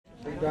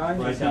Right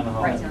down the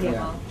hall. Right down the Yeah.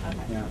 hall. Okay.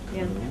 Yeah.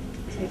 Yeah.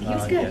 He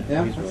was good.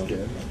 Yeah, He's that's real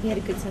good. He had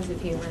a good sense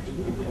of humor.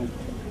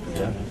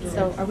 Yeah.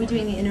 So, are we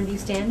doing the interview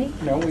standing?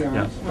 No, we aren't.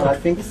 Yeah. But I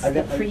think This is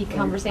the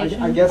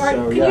pre-conversation? I guess All right,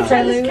 so. can Yeah. you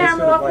turn this Prelude? camera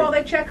Sort off of while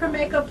like- they check her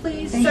makeup,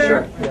 please, Thank sir?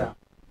 Sure. Yeah.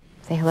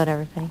 Say hello to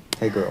everybody.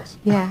 Hey, girls.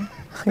 Yeah,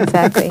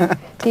 exactly.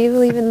 Do you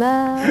believe in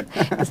love?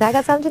 Because I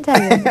got something to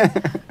tell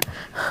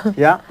you.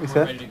 Yeah, we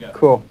said? ready to go.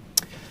 Cool.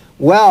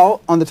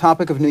 Well, on the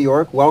topic of New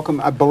York, welcome,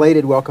 a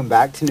belated welcome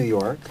back to New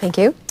York. Thank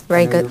you.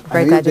 Very good.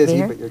 Very glad to be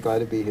here. But you're glad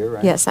to be here,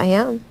 right? Yes, I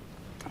am.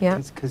 Yeah.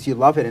 It's because you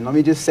love it. And let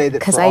me just say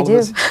that 'Cause for I all do.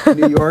 of us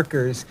New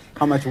Yorkers,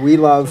 how much we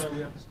love. Sorry,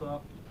 we have to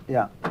stop.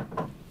 Yeah.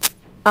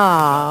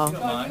 Oh.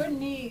 John, your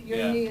knee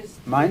is...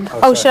 Mine? Oh,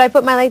 sorry. should I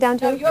put my leg down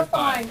No, too? you're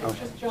fine, Oh. it's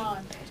just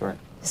John. Sorry.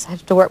 Just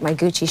have to work my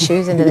Gucci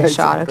shoes into the Yeah,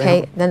 shot, exactly.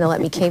 okay? Then they'll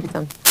let me keep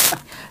them. That's the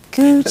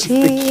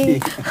Gucci.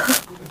 key.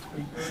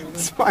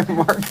 It's my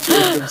Mark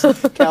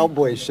Jacobs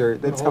cowboy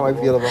shirt. That's how I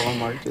feel about my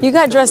Mark Jacobs. You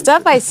got dressed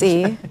up, I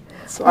see.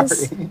 Sorry.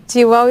 Do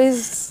you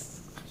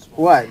always?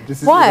 What?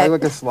 This is What? I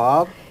look a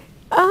slob?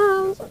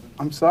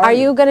 I'm sorry. Are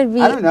you gonna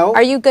be? I don't know.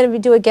 Are you gonna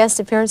do a guest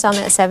appearance on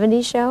that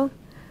 '70s show?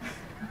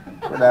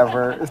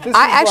 Whatever. If this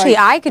I is actually, like-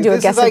 I could if do a this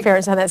is guest like-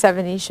 appearance on that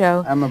 '70s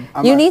show. I'm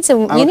You a- need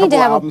some. I'm You a need to couple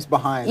have albums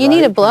behind, You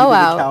need right? a 'Cause you do the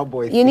blowout.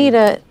 cowboy You need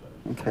theme.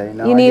 a. Okay,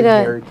 now You I need get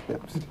a- hairy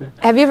tips.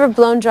 Have you ever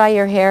blown dry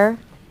your hair?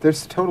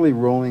 There's totally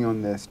rolling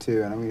on this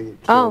too, and I'm gonna get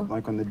Oh. killed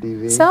like on the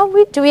DV.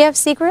 So do we have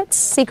secrets?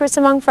 Secrets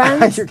among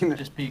friends? You're gonna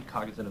Just be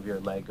cognizant of your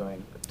leg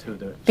going to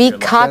the. Be your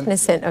left.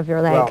 cognizant of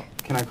your leg. well,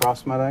 can I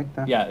cross my leg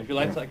then? Yeah, if your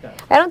leg's like that.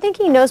 I don't think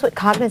he knows what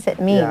cognizant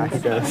means. Yeah, he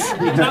does.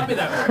 You taught me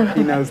that one.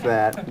 He knows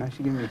that. Now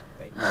she give me.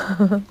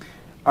 No.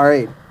 All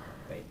right.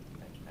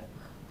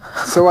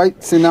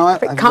 So now I.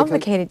 But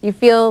complicated. You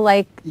feel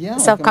like Yeah, like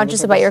I'm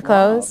self-conscious like about a your slob.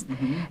 clothes.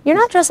 Mhm. You're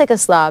not dressed like a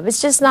slob.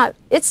 It's just not.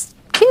 It's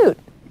cute.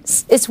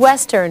 It's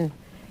Western.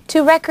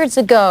 2 records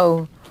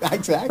ago.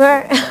 Exactly.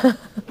 Where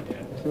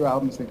 2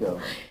 albums ago.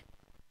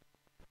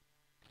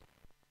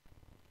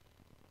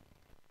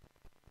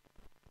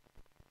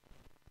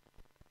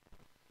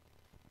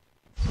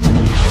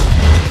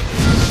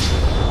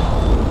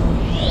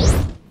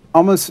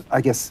 Almost,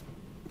 I guess,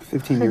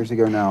 15 years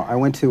ago now, I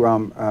went to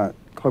a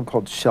club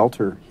called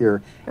Shelter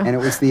here, and it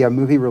was the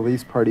movie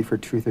release party for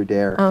Truth or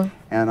Dare. Oh.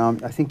 And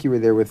I think you were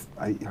there with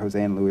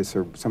Jose and Luis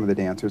or some of the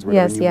dancers,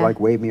 whatever, Yes, and you yeah. like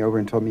waved me over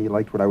and told me you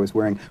liked what I was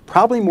wearing.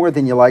 Probably more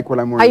than you like what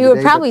I'm wearing you were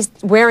today, but probably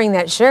wearing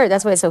that shirt.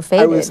 That's why it's so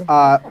faded. I was.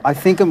 I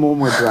think I'm a little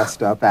more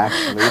dressed up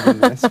actually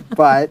than this.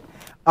 But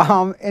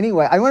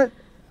anyway, I want.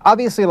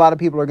 Obviously, a lot of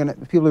people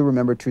who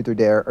remember Truth or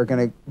Dare are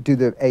gonna do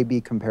the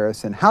A/B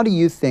comparison. How do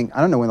you think?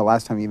 I don't know when the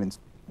last time you even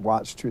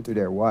watched Truth or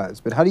Dare was,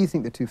 but how do you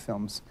think the two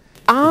films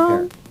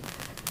compare?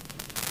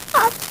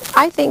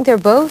 I think they're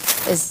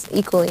both as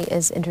equally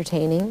as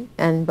entertaining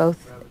and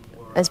both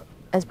as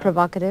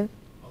provocative.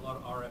 A lot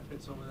of RF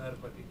hits over that. If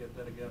I could get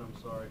that again,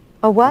 I'm sorry.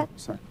 Oh, what?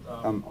 Sorry,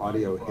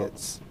 audio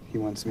hits. He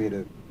wants me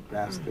to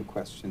ask the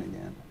question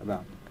again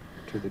about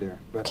Truth or Dare.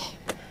 But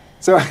Okay.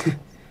 so.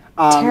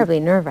 Terribly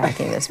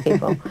nerve-wracking, those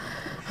people.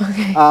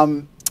 Okay.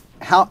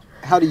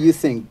 How do you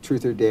think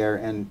Truth or Dare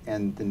and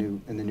the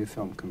new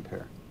film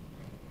compare?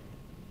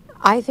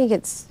 I think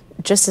it's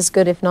just as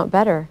good, if not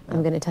better.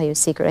 I'm going to tell you a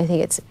secret. I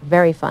think it's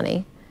very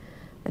funny.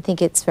 I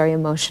think it's very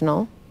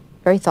emotional,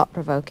 very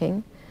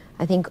thought-provoking.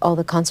 I think all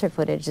the concert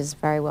footage is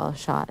very well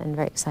shot and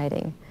very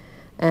exciting.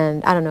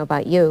 And I don't know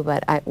about you,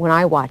 but when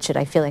I watch it,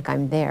 I feel like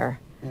I'm there.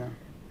 Yeah.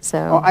 So.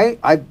 Well,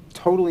 I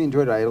totally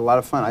enjoyed it. I had a lot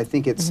of fun. I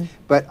think it's,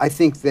 but I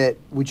think that,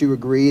 would you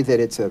agree that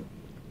it's a,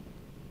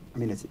 I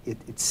mean,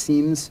 it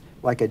seems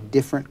like a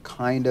different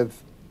kind of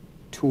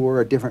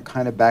tour, a different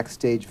kind of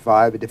backstage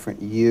vibe, a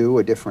different you,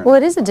 a different. Well,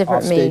 it is a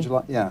different me. offstage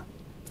yeah.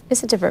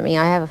 It's a different me.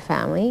 I have a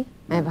family.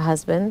 I have a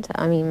husband.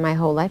 I mean, my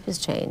whole life has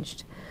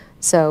changed.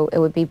 So it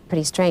would be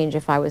pretty strange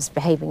if I was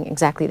behaving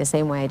exactly the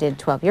same way I did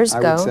 12 years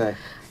ago. I would say.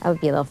 I would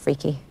be a little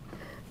freaky.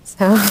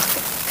 So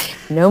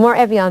no more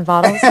Evian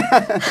bottles.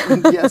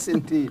 Yes,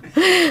 indeed.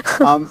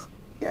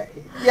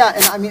 Yeah,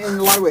 and I mean, in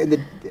a lot of ways,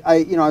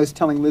 I was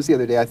telling Liz the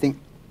other day, I think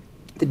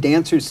the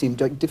dancers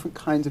seemed like different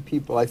kinds of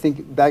people. I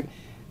think back,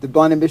 the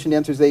Blind Ambition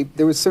dancers,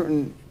 there was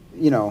certain,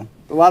 a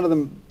lot of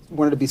them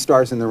wanted to be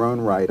stars in their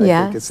own right,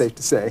 I think it's safe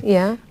to say.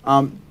 Yeah.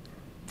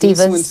 These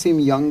Divas. ones seem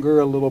younger,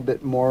 a little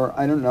bit more,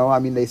 I don't know, I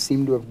mean, they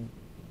seem to have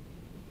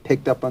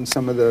picked up on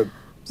some of the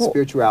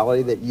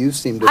spirituality that you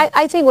seem to...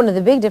 I think one of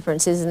the big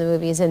differences in the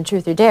movie is in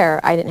Truth or Dare,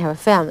 I didn't have a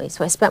family,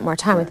 so I spent more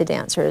time with the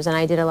dancers, and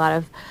I did a lot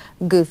of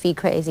goofy,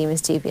 crazy,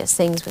 mischievous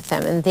things with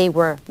them, and they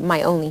were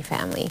my only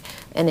family.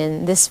 And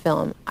in this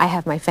film, I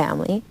have my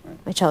family,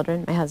 my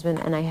children, my husband,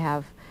 and I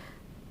have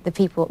the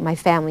people, my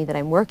family that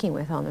I'm working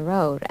with on the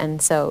road,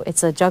 and so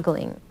it's a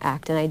juggling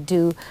act, and I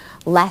do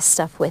less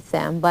stuff with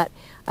them, but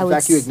I would... In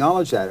fact, you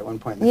acknowledged that at one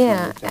point in the film.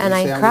 Yeah, You and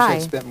say, I wish cry.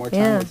 I'd spent more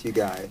time with you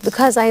guys.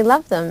 Because I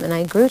love them, and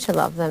I grew to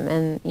love them,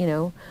 and,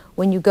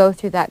 when you go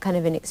through that kind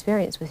of an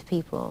experience with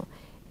people,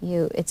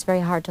 it's very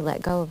hard to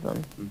let go of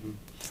them. Mm-hmm.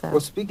 So. Well,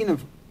 speaking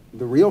of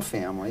the real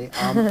family,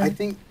 I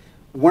think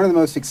one of the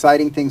most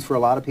exciting things for a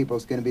lot of people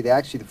is going to be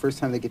actually the first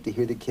time they get to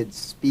hear the kids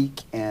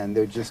speak, and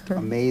they're just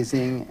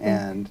amazing.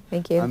 And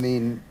Thank you. I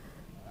mean,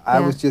 I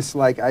Yeah. was just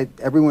like,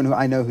 everyone who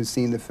I know who's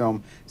seen the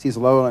film sees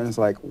Lola and is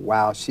like,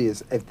 wow, she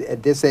is,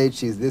 at this age,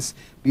 she's this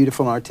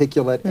beautiful and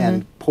articulate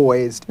and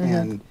poised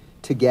and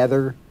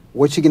together.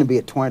 What's she going to be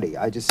at 20?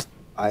 She's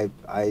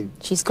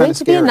kinda going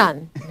to be a scary.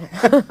 nun.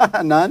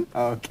 A nun?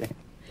 Oh, okay.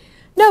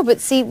 No,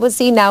 but see, well,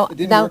 see now. It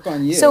didn't now, work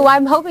on you. So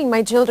I'm hoping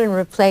my children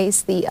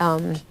replace the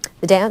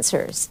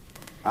dancers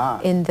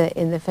Ah, in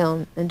the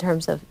film in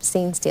terms of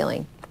scene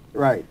stealing.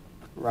 right,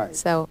 right.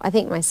 So I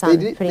think my son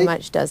did- pretty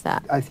much does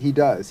that. He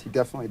does. He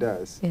definitely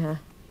does. Yeah.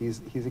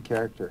 He's a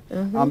character.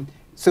 Mhm.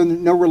 So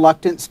no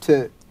reluctance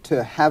to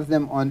have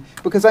them on,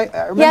 because I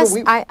remember Yes,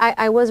 we.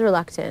 I was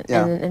reluctant,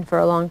 Yeah. and for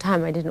a long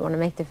time I didn't want to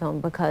make the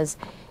film because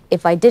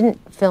if I didn't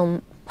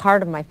film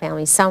part of my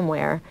family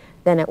somewhere,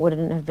 then it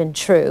wouldn't have been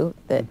true.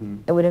 That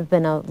it would have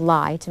been a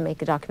lie to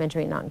make a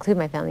documentary and not include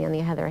my family. On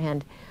the other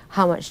hand,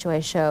 how much do I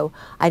show?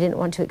 I didn't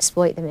want to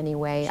exploit them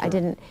anyway. I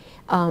didn't.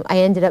 I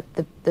ended up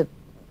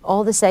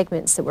all the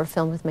segments that were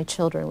filmed with my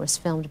children was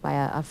filmed by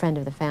a friend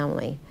of the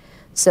family,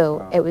 so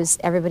Wow. it was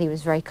everybody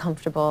was very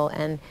comfortable,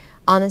 and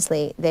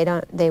honestly, they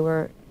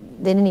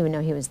didn't even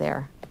know he was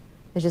there.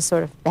 They just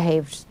sort of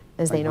behaved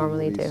as they like home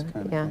normally do. release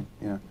kind of Yeah. thing.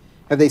 Yeah.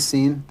 Have they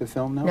seen the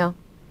film now? No,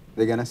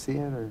 They're gonna see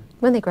it, or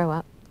when they grow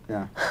up.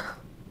 yeah.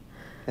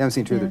 They haven't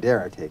seen Truth or Yeah.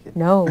 Dare, I take it.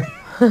 No.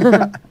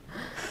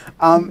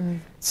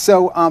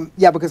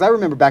 Yeah, because I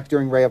remember back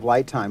during Ray of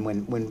Light time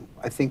when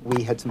I think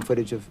we had some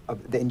footage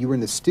and you were in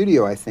the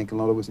studio, I think, and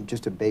Lola wasn't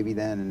just a baby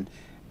then,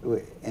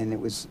 and there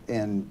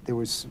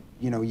was,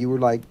 you were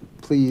like,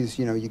 please,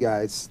 you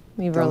guys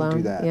Leave her don't do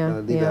alone. that, Yeah,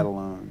 leave yeah. that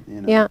alone,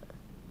 Yeah.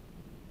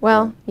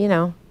 Well,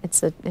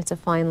 it's a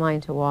fine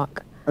line to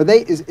walk.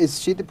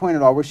 Is she at the point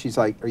at all where she's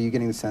like, are you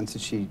getting the sense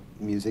that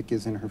music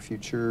is in her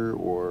future,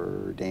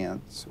 or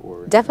dance,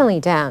 or Definitely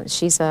dance.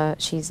 She's a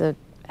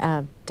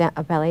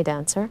ballet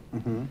dancer,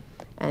 Mm-hmm.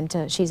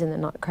 and she's in the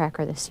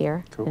Nutcracker this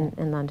year Cool.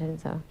 in London.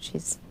 So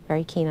she's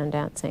very keen on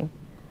dancing.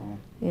 Cool.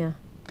 Yeah.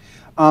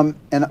 And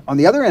on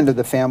the other end of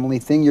the family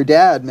thing, your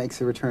dad makes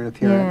a return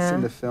appearance Yeah.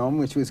 in the film,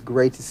 which was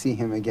great to see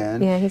him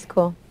again. Yeah, he's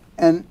cool.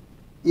 And,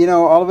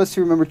 all of us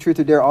who remember Truth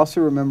or Dare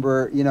also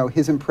remember,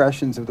 his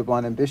impressions of the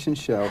Blonde Ambition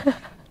show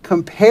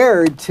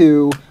compared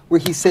to where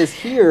he says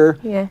here,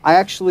 Yeah. I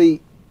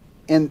actually,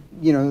 and,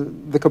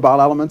 the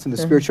Kabbalah elements and the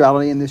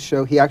spirituality in this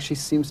show, he actually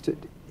seems to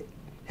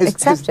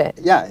Accept it.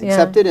 Yeah, Yeah.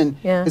 accept it. And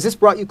Yeah. has this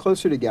brought you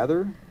closer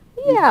together?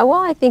 Yeah,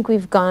 well, I think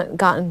we've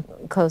gotten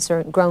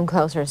closer, grown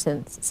closer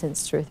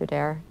since Truth or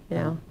Dare.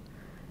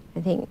 I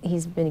think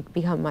he's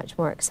become much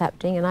more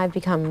accepting, and I've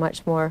become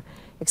much more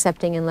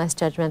accepting and less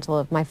judgmental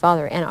of my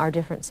father and our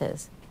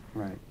differences.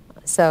 Right.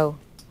 So,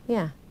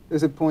 yeah.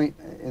 There's a point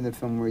in the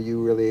film where you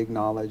really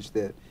acknowledge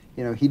that,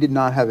 he did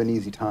not have an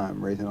easy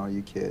time raising all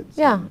you kids.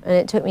 Yeah, and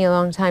it took me a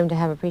long time to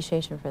have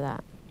appreciation for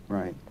that.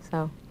 Right.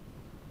 So,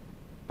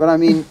 But I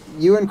mean,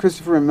 you and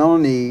Christopher and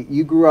Melanie,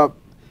 you grew up.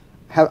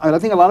 I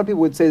think a lot of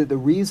people would say that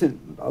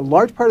a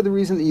large part of the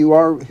reason that you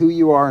are who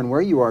you are and where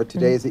you are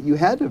today is that you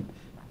had to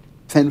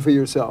fend for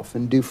yourself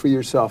and do for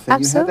yourself, and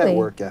you had that Absolutely.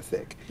 work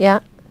ethic. yeah.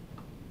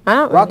 I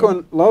don't Rocco really-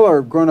 and Lola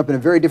are growing up in a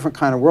very different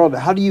kind of world.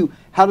 How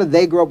did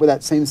they grow up with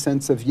that same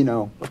sense of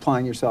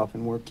applying yourself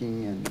and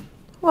working and?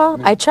 Well,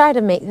 I try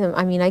to make them,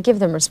 I give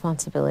them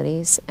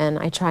responsibilities, and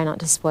I try not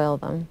to spoil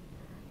them.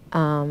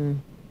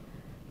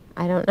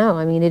 I don't know.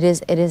 It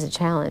is a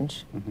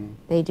challenge. Mm-hmm.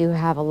 They do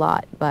have a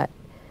lot, but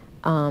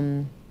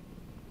I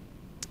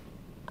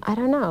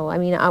don't know.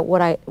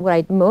 What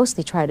I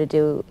mostly try to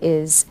do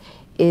is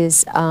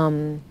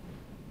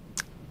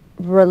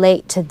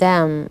relate to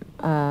them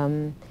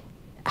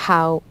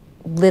how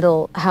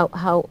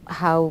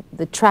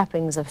the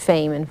trappings of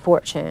fame and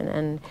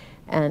fortune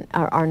and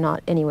are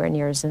not anywhere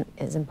near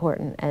as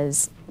important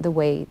as the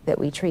way that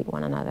we treat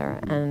one another.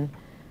 And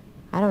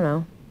I don't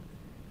know.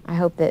 I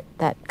hope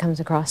that comes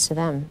across to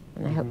them,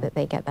 and I hope that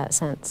they get that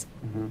sense.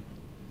 Mm-hmm.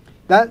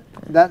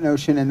 That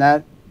notion and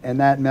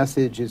that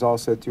message is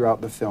also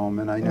throughout the film,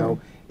 and I know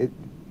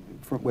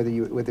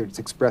whether it's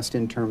expressed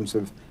in terms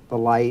of the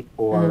light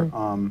or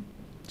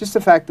just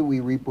the fact that we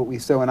reap what we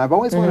sow. And I've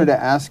always wanted to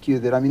ask you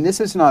that. This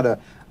is not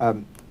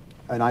an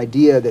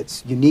idea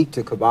that's unique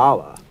to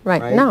Kabbalah,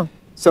 Right. No.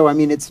 So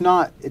it's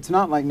not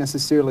like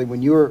necessarily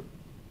when you're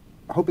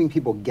hoping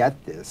people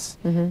get this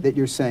that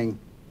you're saying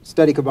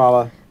study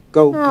Kabbalah,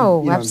 go.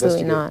 No,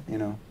 absolutely investigate,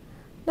 not.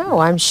 No,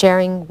 I'm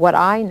sharing what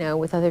I know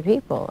with other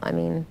people.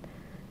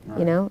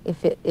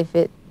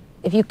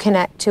 If you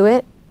connect to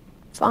it,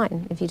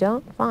 fine. If you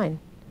don't, fine.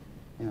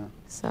 Yeah.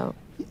 So.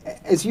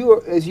 As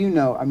you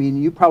know,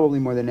 you probably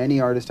more than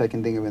any artist I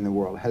can think of in the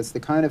world has the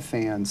kind of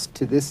fans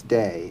to this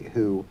day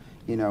who,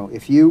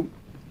 if you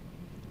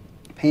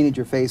painted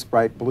your face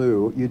bright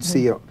blue, you'd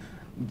see a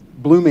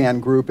Blue Man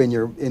group at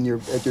your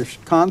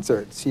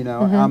concerts.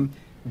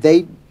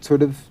 They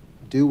sort of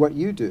do what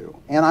you do.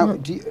 And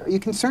are you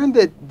concerned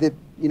that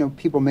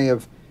people may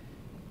have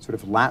sort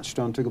of latched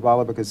onto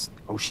Kabbalah because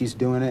she's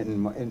doing it,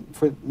 and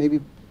for maybe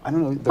I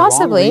don't know, the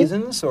Possibly. wrong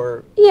reasons,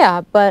 or?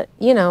 Yeah, but,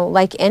 you know,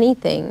 like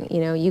anything, you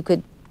know, you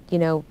could, you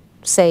know,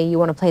 say you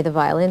want to play the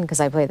violin because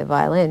I play the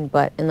violin,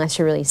 but unless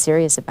you're really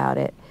serious about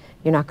it,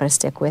 you're not going to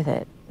stick with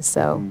it.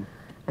 So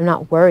I'm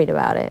not worried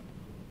about it.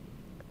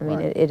 I mean,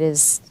 Right.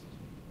 it's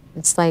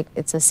like,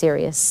 it's a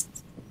serious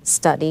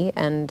study,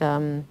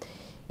 and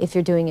if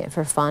you're doing it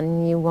for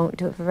fun, you won't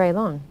do it for very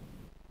long.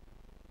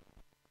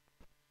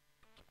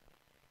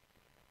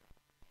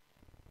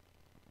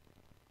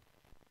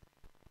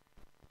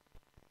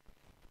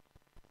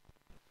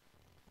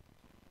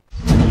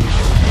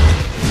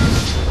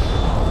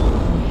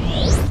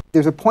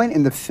 There's a point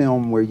in the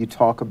film where you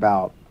talk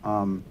about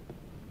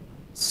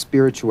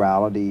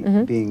spirituality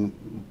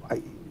being,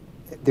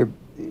 there.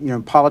 You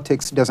know,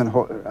 politics doesn't.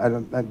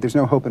 There's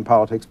no hope in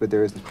politics, but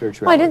there is the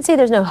spirituality. Well, I didn't say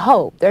there's no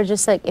hope. They're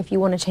just like, if you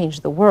want to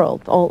change the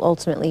world,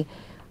 ultimately,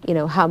 you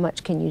know, how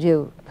much can you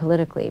do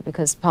politically?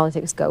 Because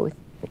politics go with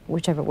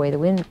whichever way the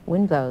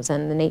wind blows,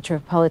 and the nature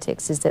of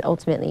politics is that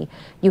ultimately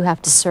you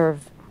have to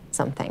serve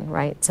something,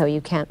 right? So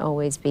you can't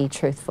always be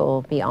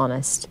truthful, be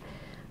honest,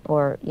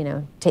 or, you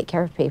know, take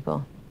care of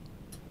people.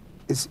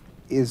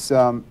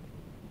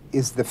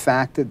 Is the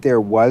fact that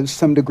there was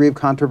some degree of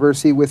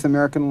controversy with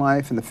American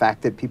Life, and the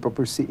fact that people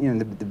perceive, you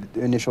know,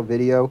 the initial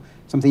video,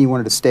 something you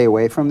wanted to stay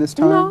away from this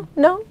time?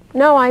 No.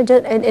 I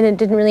did, and it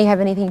didn't really have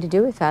anything to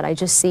do with that. I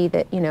just see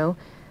that, you know,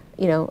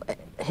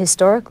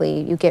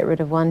 historically, you get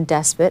rid of one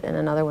despot, and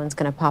another one's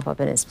going to pop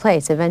up in its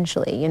place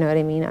eventually. You know what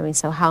I mean? I mean,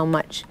 so how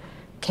much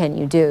can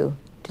you do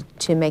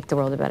to make the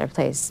world a better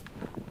place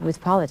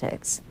with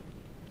politics?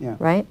 Yeah.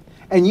 Right?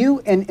 And you,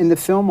 and in the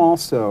film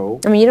also.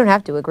 I mean, you don't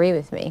have to agree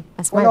with me.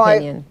 That's my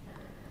opinion.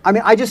 I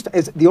mean,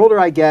 as the older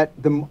I get,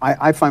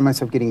 I find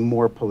myself getting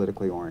more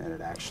politically oriented,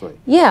 actually.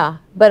 Yeah,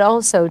 but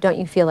also, don't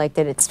you feel like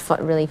that it's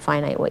really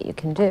finite what you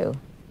can do?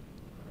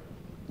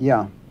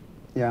 Yeah,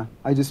 yeah.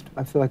 I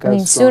feel like I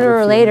mean, sooner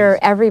or later,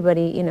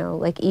 everybody, you know,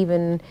 like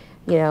even,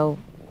 you know,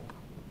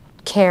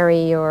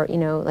 Kerry, or, you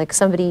know, like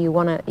somebody you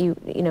want to,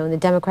 you know, in the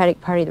Democratic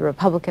Party, the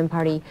Republican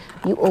Party,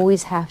 you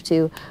always have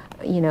to,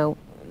 you know,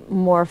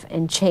 morph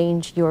and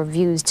change your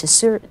views to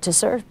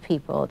serve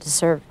people, to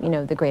serve, you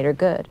know, the greater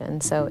good.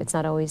 And so it's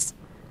not always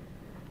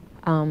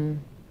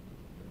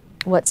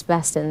what's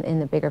best in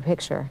the bigger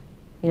picture.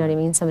 You know what I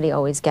mean? Somebody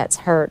always gets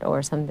hurt,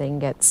 or something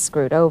gets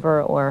screwed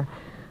over, or,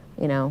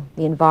 you know,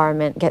 the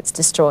environment gets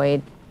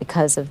destroyed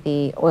because of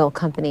the oil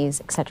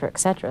companies, et cetera, et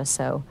cetera.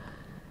 So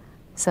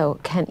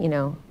you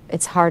know,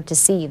 it's hard to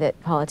see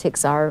that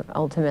politics are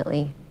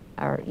ultimately,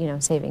 you know,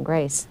 saving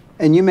grace.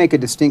 And you make a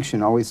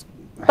distinction always.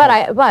 But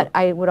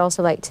I would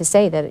also like to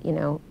say that, you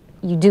know,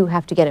 you do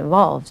have to get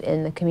involved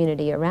in the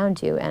community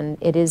around you, and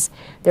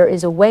there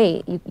is a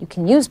way you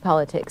can use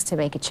politics to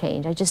make a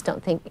change. I just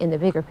don't think in the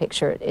bigger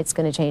picture it's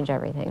going to change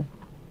everything.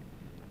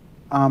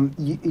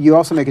 You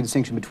also make a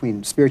distinction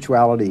between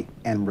spirituality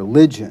and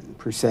religion,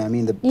 per se. I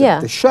mean,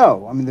 the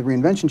show, I mean, the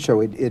Reinvention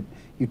show, it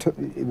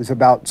was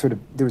about sort of,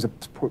 there was a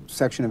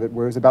section of it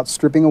where it was about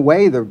stripping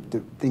away the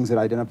things that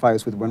identify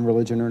us with one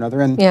religion or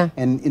another, and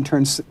in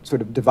turn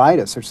sort of divide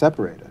us or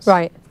separate us.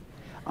 Right.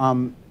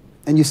 And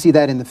you see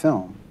that in the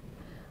film.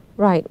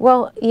 Right.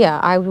 Well, yeah,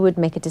 I would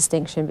make a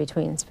distinction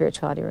between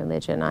spirituality and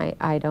religion. I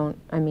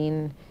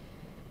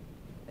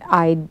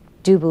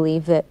do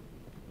believe that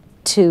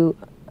to,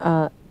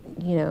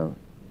 you know,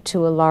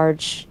 to a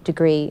large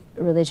degree,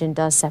 religion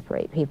does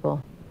separate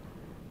people.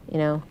 You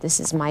know,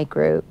 this is my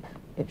group.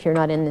 If you're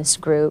not in this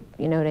group,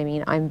 you know what I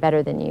mean, I'm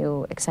better than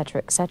you, et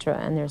cetera,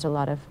 and there's a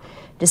lot of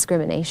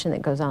discrimination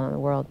that goes on in the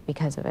world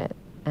because of it.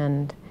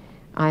 And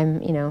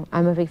I'm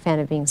a big fan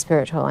of being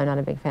spiritual. I'm not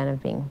a big fan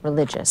of being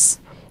religious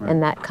in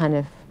that kind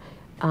of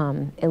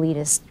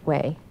elitist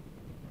way.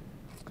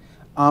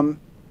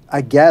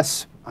 I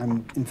guess,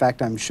 in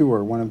fact, I'm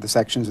sure one of the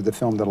sections of the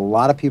film that a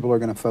lot of people are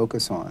going to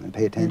focus on and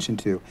pay attention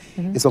to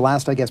is the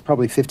last, I guess,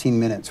 probably 15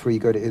 minutes where you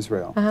go to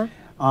Israel.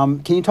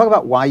 Can you talk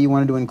about why you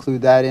wanted to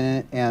include that in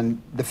it,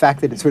 and the fact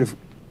that it sort of,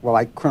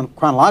 well,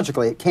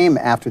 chronologically, it came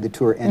after the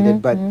tour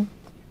ended, but...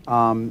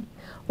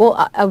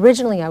 well,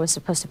 originally I was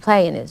supposed to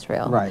play in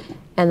Israel. Right.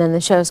 And then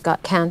the shows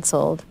got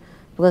canceled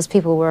because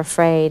people were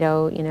afraid,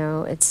 oh, you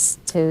know, it's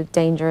too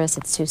dangerous,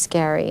 it's too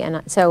scary.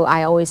 And so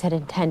I always had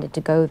intended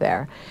to go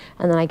there.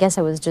 And then I guess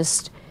I was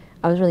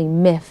really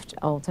miffed,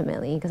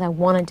 ultimately, because I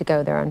wanted to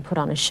go there and put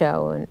on a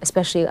show, and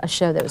especially a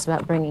show that was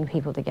about bringing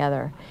people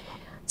together.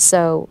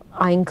 So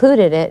I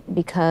included it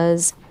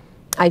because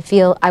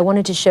I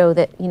wanted to show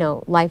that, you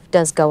know, life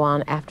does go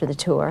on after the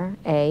tour,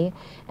 A,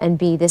 and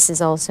B, this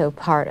is also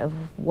part of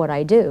what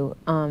I do.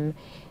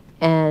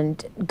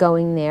 And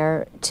going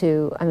there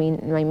I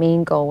mean, my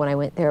main goal when I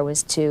went there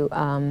was to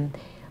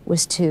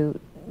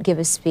give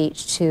a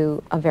speech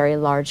to a very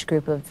large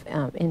group of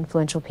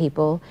influential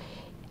people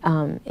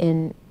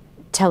in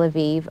Tel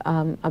Aviv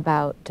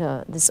about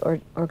this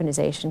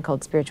organization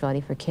called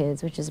Spirituality for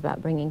Kids, which is about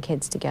bringing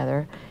kids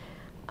together.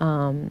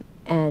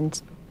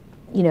 And,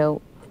 you know,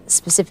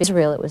 specifically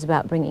Israel, it was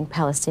about bringing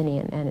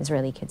Palestinian and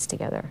Israeli kids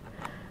together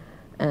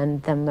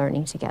and them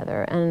learning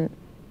together. And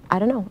I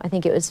don't know, I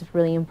think it was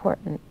really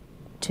important.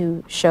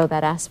 to show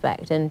that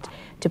aspect and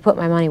to put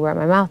my money where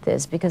my mouth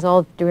is, because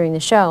all during the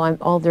show,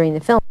 all during the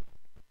film.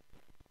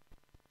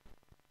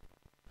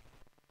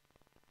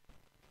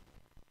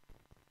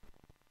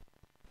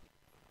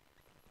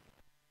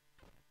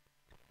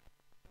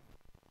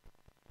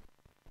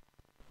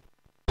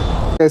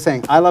 I was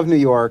saying, I love New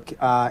York,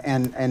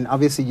 and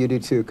obviously you do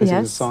too, because there's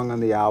a Yes. song on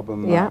the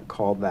album Yeah.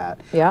 called that.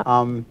 Yeah.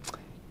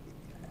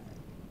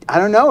 I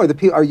don't know.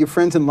 Are your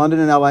friends in London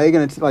and LA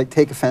going to like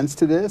take offense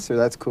to this, or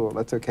that's cool?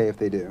 That's okay if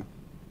they do.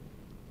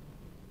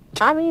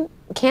 I mean,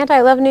 can't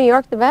I love New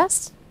York the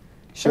best?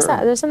 Sure.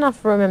 There's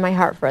enough room in my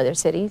heart for other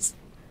cities.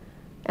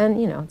 And,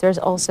 you know, there's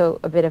also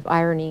a bit of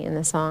irony in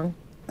the song.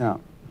 Yeah.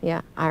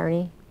 Yeah,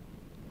 irony.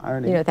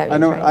 Irony. You know what that I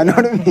means, know. right? I know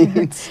what it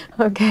means.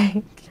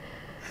 Okay.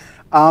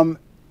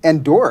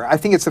 And Door. I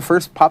think it's the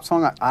first pop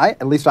song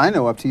at least I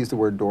know of to use the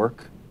word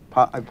dork.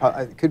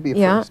 It could be a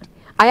Yeah. first.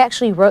 I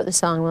actually wrote the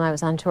song when I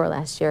was on tour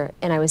last year,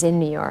 and I was in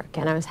New York,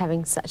 and I was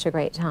having such a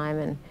great time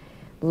and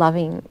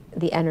loving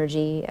the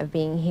energy of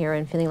being here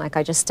and feeling like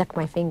I just stuck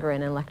my finger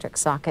in an electric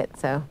socket.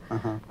 So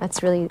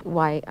that's really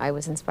why I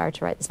was inspired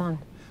to write the song.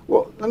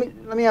 Well, let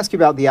me ask you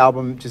about the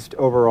album just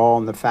overall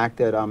and the fact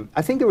that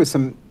I think there was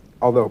some,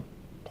 although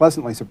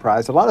pleasantly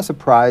surprised, a lot of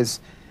surprise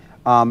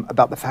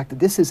about the fact that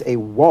this is a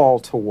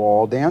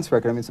wall-to-wall dance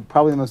record. I mean, it's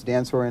probably the most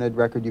dance-oriented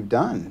record you've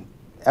done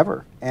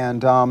ever.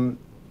 And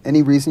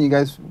any reason you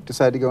guys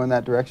decided to go in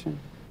that direction?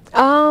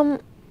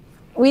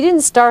 We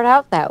didn't start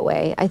out that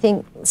way. I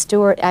think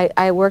Stuart,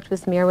 I worked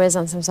with Mirwais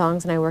on some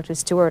songs, and I worked with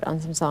Stuart on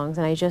some songs,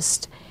 and I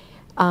just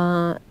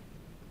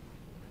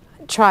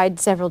tried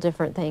several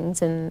different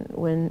things. And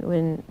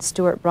when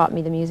Stuart brought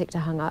me the music to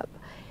Hung Up,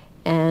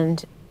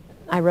 and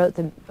I wrote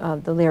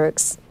the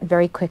lyrics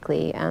very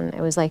quickly, and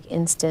it was like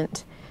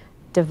instant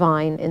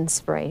divine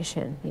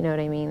inspiration, you know what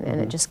I mean?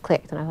 And it just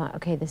clicked, and I thought,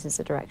 okay, this is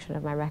the direction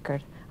of my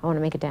record. I want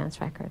to make a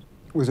dance record.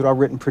 Was it all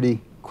written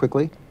pretty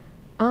quickly?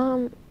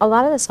 A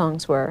lot of the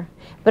songs were,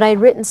 but I'd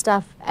written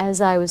stuff as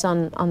I was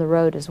on the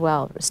road as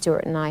well.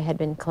 Stuart and I had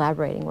been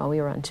collaborating while we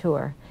were on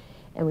tour,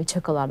 and we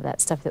took a lot of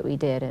that stuff that we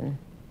did and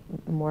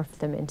morphed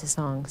them into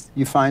songs.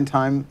 You find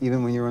time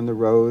even when you're on the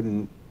road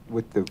and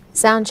with the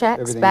Sound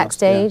checks, everything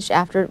backstage,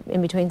 after,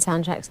 in between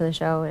sound checks and the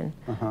show, and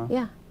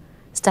yeah,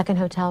 stuck in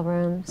hotel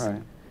rooms.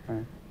 Right,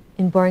 right.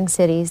 In boring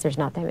cities, there's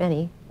not that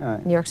many.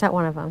 Right. New York's not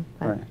one of them,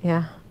 but Right.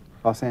 yeah.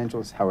 Los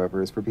Angeles,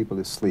 however, is for people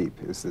to sleep,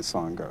 as the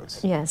song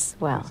goes. Yes,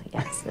 well,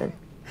 yes. It's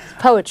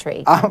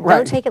poetry. Right.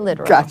 Don't take it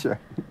literal. Gotcha,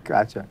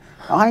 gotcha.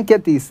 I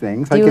get these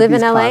things. Do I you get live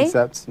in these LA?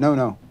 concepts. No,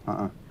 no,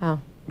 Oh,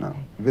 no.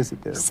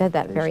 Visit there. you said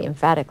that very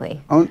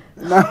emphatically. Oh,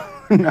 no,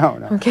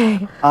 no.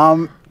 Okay.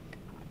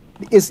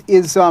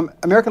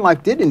 American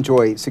Life did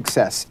enjoy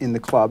success in the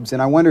clubs,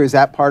 and I wonder, is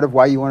that part of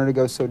why you wanted to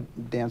go so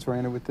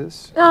dance-oriented with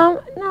this?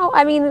 No,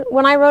 I mean,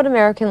 when I wrote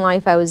American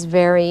Life, I was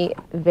very,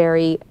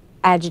 very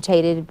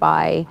agitated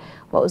by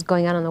what was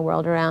going on in the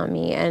world around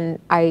me, and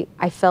I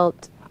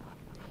felt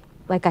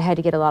like I had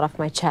to get a lot off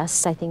my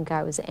chest. I think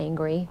I was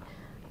angry,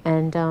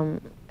 and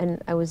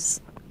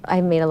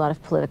I made a lot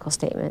of political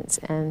statements,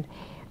 and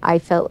I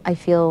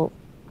feel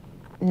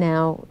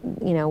now,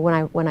 you know,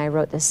 when I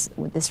wrote this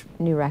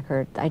new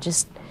record, I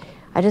just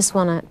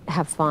want to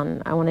have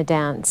fun. I want to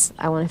dance.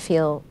 I want to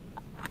feel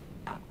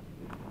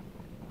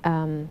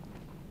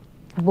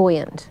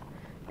buoyant,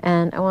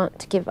 and I want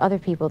to give other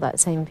people that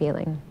same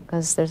feeling,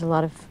 because there's a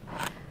lot of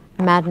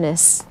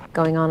madness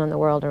going on in the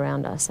world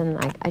around us, and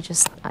I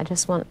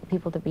just want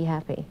people to be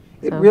happy.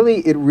 It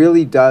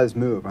really does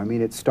move. I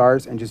mean, it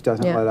starts and just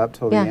doesn't Yeah. let up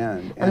till the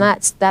end. And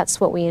that's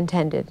what we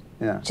intended.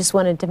 Yeah. Just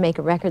wanted to make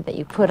a record that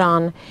you put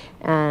on,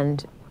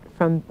 and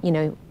from, you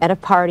know, at a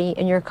party,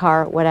 in your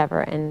car, whatever,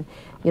 and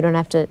you don't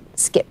have to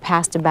skip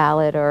past a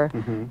ballad, or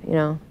you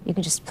know, you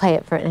can just play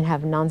it and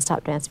have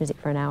nonstop dance music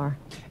for an hour.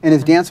 And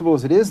as danceable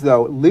as it is,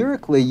 though,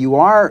 lyrically, you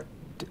are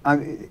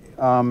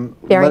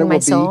Bearing my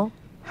soul.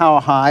 How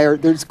high? Or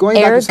there's going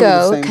back to some of the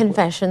Ergo, same.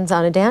 confessions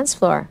on a dance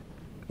floor.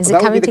 Is Well,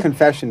 it that would coming be the to-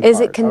 confession Is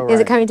part. it Oh, is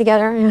it right. coming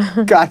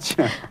together?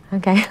 Gotcha.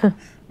 Okay.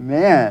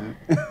 Man,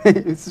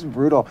 this is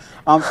brutal.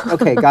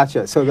 Okay,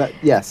 gotcha. So that,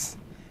 yes.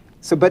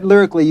 So, but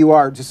lyrically, you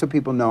are, just so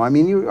people know, I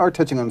mean, you are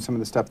touching on some of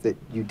the stuff that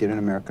you did in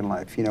American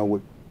Life. You know,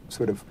 what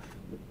sort of,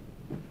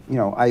 you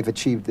know, I've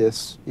achieved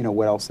this. You know,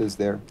 what else is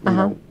there? You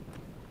know,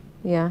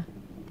 Yeah.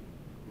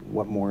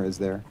 what more is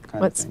there?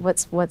 Kind of thing.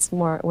 What's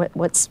more?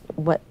 What's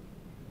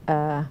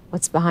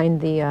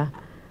behind the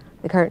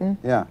curtain?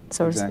 Yeah,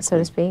 So exactly.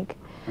 to speak.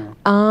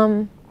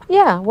 Yeah.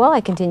 Yeah. Well,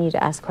 I continue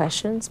to ask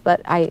questions,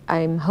 but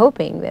I'm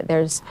hoping that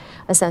there's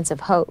a sense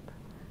of hope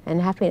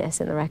and happiness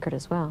in the record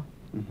as well.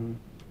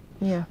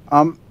 Yeah.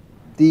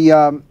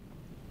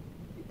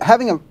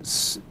 Having a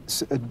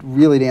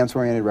really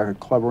dance-oriented record,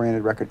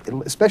 club-oriented record,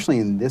 especially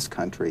in this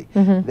country,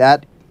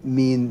 that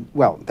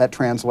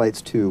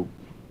translates to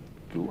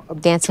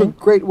Dancing.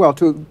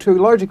 to a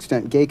large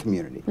extent, gay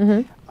community.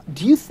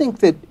 Do you think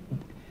that,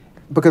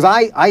 because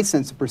I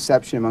sense a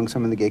perception among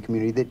some in the gay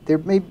community that there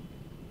may,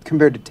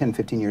 compared to 10,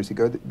 15 years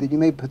ago, that you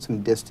may put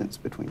some distance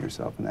between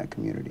yourself and that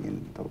community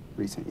in the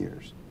recent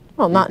years?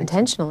 Well, Do you not think so?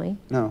 intentionally.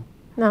 No.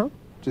 No.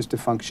 just a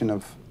function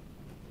of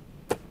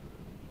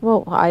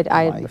Well,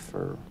 life,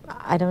 or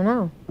I don't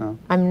know. no?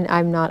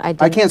 I'm not.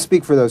 I can't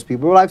speak for those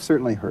people, but I've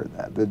certainly heard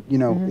that. That you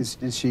know,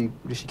 does she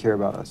care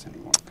about us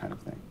anymore, kind of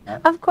thing.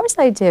 Right? Of course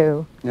I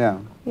do. Yeah.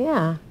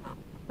 Yeah,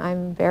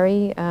 I'm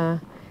very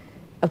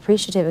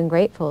appreciative and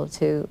grateful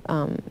to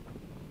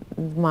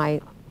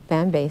my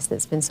fan base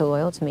that's been so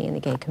loyal to me in the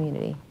gay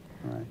community.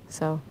 Right.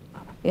 So,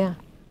 yeah.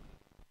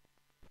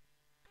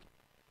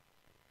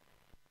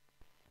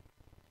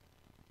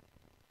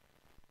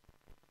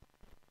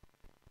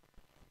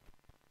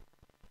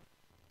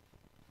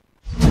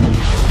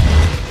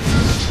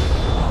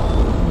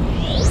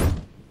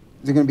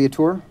 Is it going to be a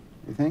tour,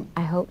 you think?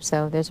 I hope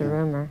so. There's a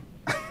rumor.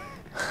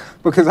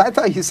 Because I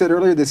thought you said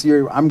earlier this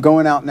year, I'm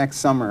going out next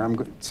summer.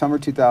 Summer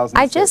 2006.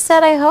 I just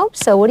said I hope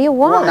so. What do you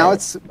want? Well, now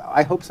it's,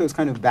 I hope so. It's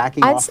kind of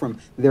backing off from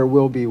there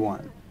will be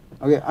one.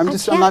 Okay, I'm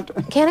not.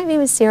 Can't I be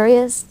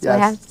mysterious? Do I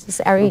Yes. have to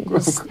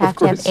just have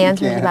to have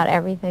answers about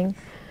everything?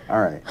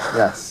 All right,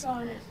 yes.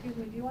 Dawn, excuse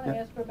me, do you want to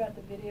ask her about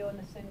the video and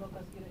the single,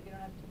 because you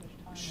don't have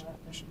too much time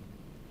left?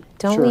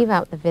 Don't Sure. leave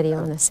out the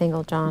video and the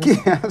single, John.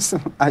 Yes,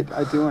 I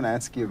do want to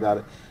ask you about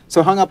it.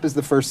 So Hung Up is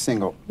the first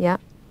single. Yeah.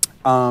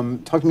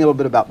 Talk to me a little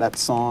bit about that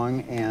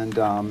song,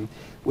 and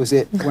was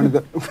it one of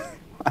the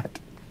what?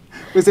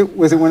 Was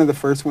it one of the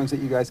first ones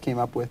that you guys came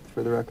up with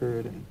for the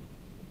record? And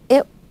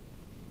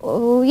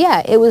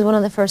Yeah, it was one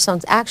of the first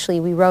songs. Actually,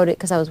 we wrote it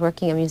because I was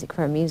working on music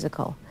for a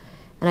musical,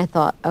 and I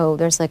thought, oh,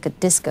 there's like a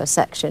disco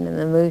section in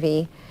the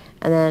movie,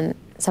 and then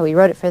so we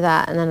wrote it for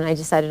that, and then I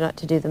decided not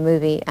to do the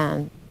movie,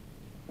 and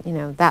you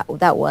know that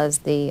was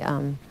the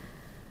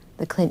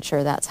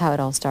clincher. That's how it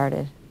all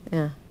started.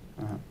 Yeah.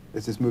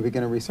 Is this movie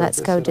going to resurface?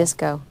 Let's go at all?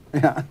 disco.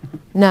 Yeah.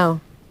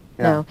 No.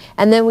 Yeah. No.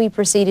 And then we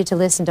proceeded to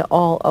listen to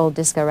all old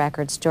disco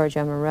records,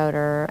 Giorgio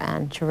Moroder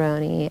and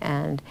Chironi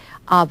and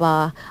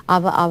ABBA.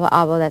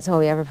 ABBA, that's all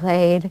we ever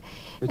played.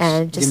 Which,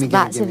 and just Gimme,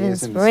 lots Gimme, of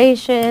isn't it?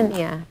 inspiration.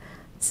 Yeah.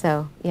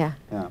 So, yeah.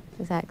 Yeah.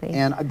 Exactly.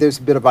 And there's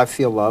a bit of I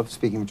Feel Love,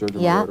 speaking of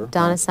Giorgio yeah, Moroder.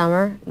 Donna right?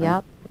 Summer,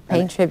 yep.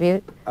 Paying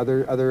tribute.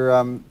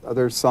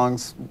 Other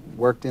songs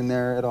worked in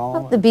there at all?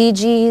 Well, the Bee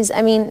Gees.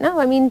 I mean,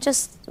 no, I mean,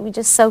 we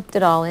just soaked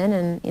it all in,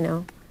 and, you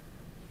know,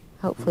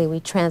 hopefully we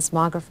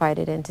transmogrified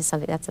it into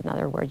something. That's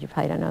another word you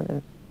probably don't know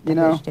the You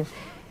know, definition of.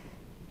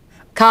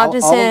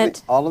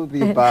 Cognizant. All of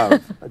the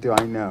above, do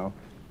I know?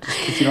 Just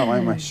because you don't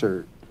like my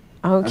shirt.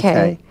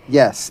 Okay.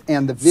 Yes,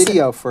 and the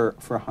video for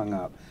Hung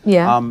Up.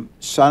 Yeah.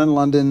 Shot in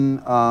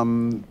London.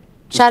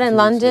 Shot in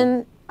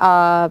London,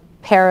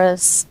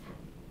 Paris,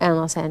 and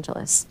Los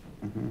Angeles.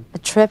 A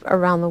trip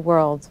around the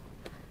world,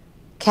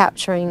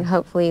 capturing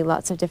hopefully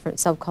lots of different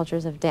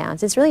subcultures of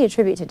dance. It's really a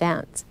tribute to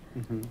dance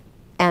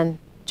and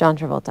John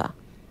Travolta.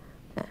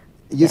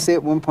 You say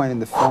at one point in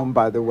the film,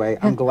 by the way,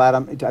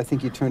 I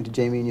think you turn to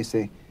Jamie and you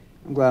say,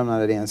 I'm glad I'm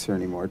not a dancer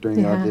anymore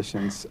during the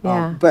auditions.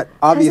 Yeah. But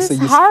obviously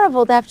it's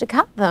horrible to have to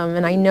cut them,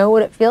 and I know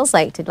what it feels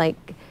like to like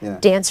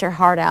dance your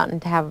heart out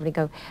and to have everybody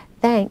go,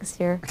 thanks,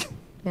 you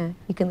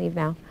can leave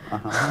now.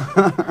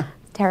 It's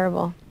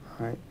terrible.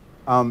 Right.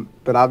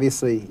 But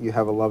obviously you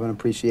have a love and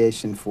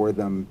appreciation for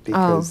them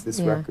because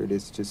this record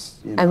is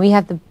just, you know. And we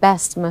have the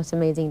best, most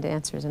amazing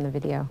dancers in the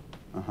video.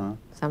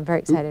 So I'm very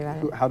excited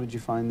about it. How did you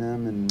find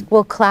them? And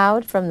Well,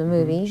 Cloud from the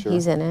movie, sure.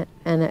 he's in it,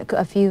 and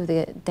a few of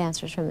the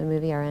dancers from the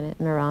movie are in it,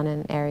 Miran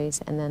and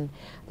Aries, and then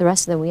the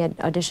rest of them, we had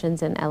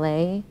auditions in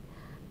LA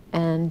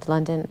and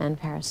London and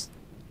Paris.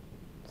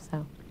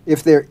 So.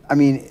 if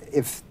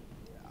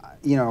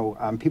you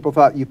know, people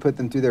thought you put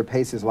them through their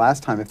paces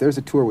last time. If there's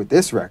a tour with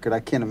this record,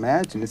 I can't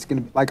imagine. It's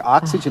going to be like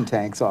oxygen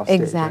tanks off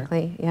stage.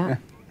 Exactly, yeah.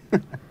 You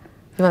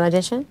want to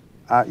audition?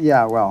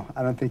 Yeah, well,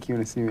 I don't think you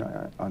want to see me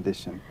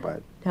audition,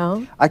 but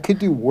No? I could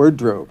do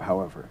wardrobe,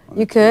 however.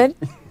 You could?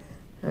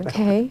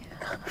 Okay.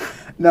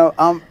 No,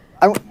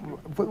 I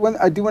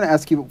do want to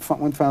ask you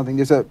one final thing.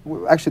 There's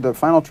actually the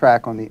final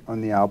track on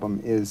the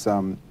album has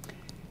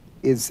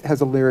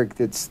a lyric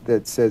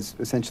that says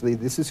essentially,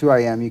 "This is who I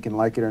am. You can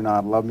like it or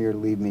not, love me or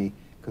leave me,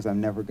 because I'm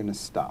never going to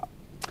stop."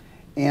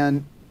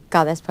 And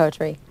God, that's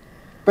poetry.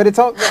 but it's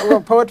all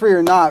well, poetry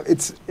or not.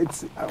 It's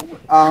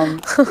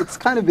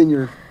kind of been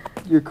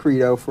your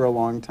credo for a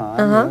long time.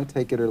 You know,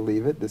 take it or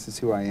leave it. This is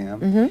who I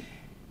am.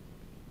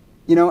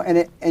 You know,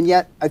 and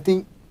yet I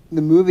think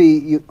the movie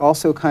you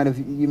also kind of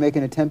you make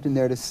an attempt in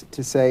there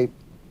to say,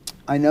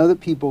 I know that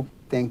people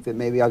think that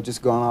maybe I've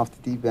just gone off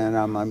the deep end.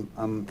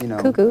 I'm you know,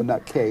 Cuckoo. a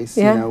nutcase.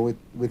 Yeah. You know,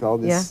 with all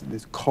this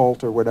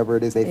cult or whatever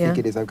it is they think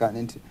it is I've gotten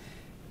into.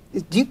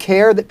 Do you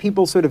care that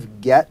people sort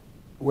of get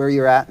where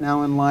you're at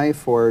now in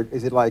life, or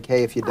is it like,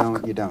 hey, if you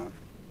don't, you don't?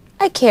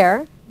 I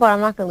care, but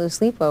I'm not going to lose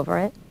sleep over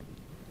it.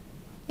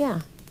 Yeah,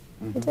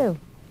 I do.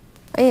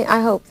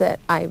 I hope that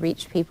I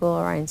reach people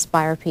or I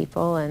inspire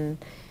people,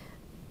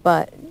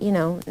 but you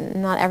know,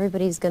 not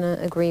everybody's going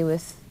to agree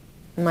with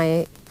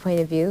my point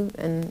of view,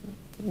 and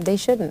they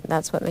shouldn't.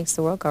 That's what makes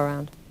the world go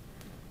round.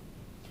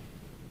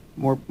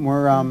 More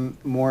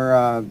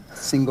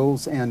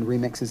singles and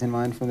remixes in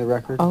mind from the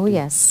record? Oh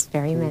yes,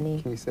 very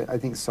many. Can we say? I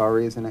think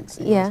 "Sorry" is the next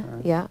single. Yeah,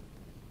 right? yeah.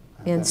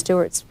 And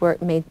Stuart's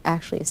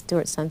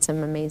Stuart's done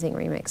some amazing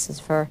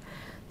remixes for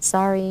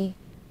Sorry,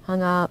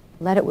 Hung Up,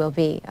 Let It Will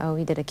Be. Oh,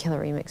 he did a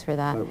killer remix for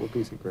that. Let It Will Be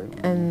is a great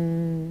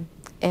one.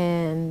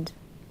 And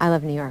I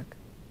Love New York.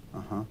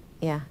 Uh-huh.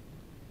 Yeah.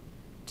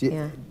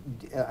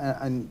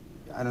 And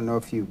I don't know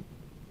if your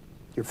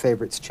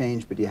favorites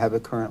change, but do you have a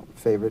current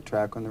favorite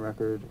track on the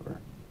record? Or?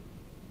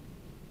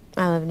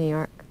 I Love New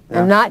York.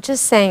 Yeah. I'm not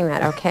just saying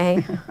that,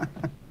 okay?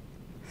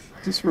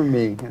 Just for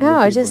me. and No, the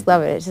I people. just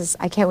love it. It's just,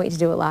 I can't wait to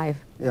do it live.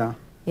 Yeah.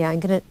 Yeah, I'm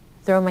going to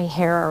throw my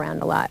hair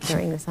around a lot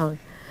during the song.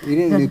 You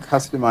need to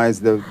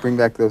customize bring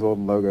back those old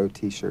logo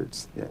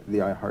T-shirts,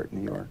 the I Heart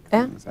New York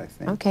things, I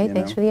think. Okay,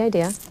 thanks for the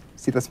idea.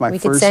 See, that's my We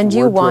could first send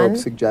you wardrobe one.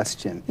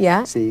 suggestion.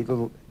 Yeah. See,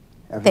 little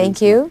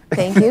Thank evidence you.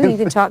 Thank you. You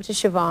can talk to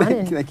Siobhan.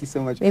 And Thank you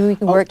so much. maybe we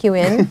can Oh, work you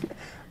in.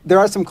 There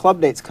are some club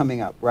dates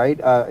coming up, right?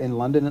 In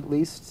London, at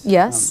least.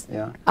 Yes.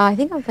 Yeah. I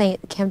think I'm playing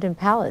at the Camden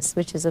Palace,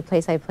 which is a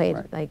place I played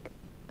Right. like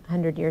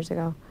 100 years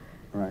ago.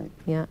 Right.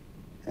 Yeah.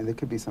 And there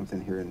could be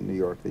something here in New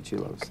York that you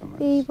love so much.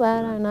 Be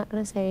glad Yeah. I'm not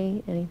going to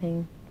say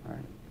anything. All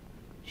right.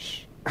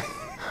 Shh.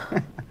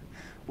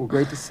 Well,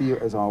 great to see you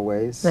as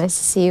always. Nice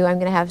to see you. I'm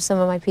going to have some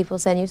of my people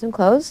send you some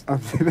clothes. Oh,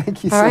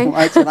 thank you All so right.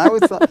 much. And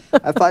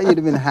I thought you'd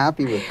have been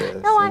happy with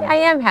this. No, I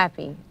am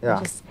happy.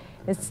 Yeah.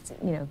 It's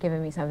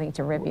giving me something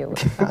to rib you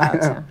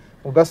about. So.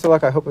 Well, best of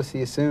luck. I hope we'll see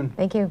you soon.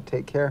 Thank you.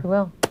 Take care. I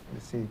will. Good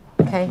to see you.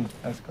 Okay.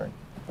 That's great.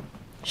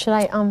 Should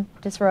I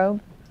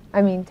disrobe?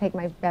 I mean, take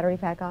my battery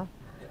pack off?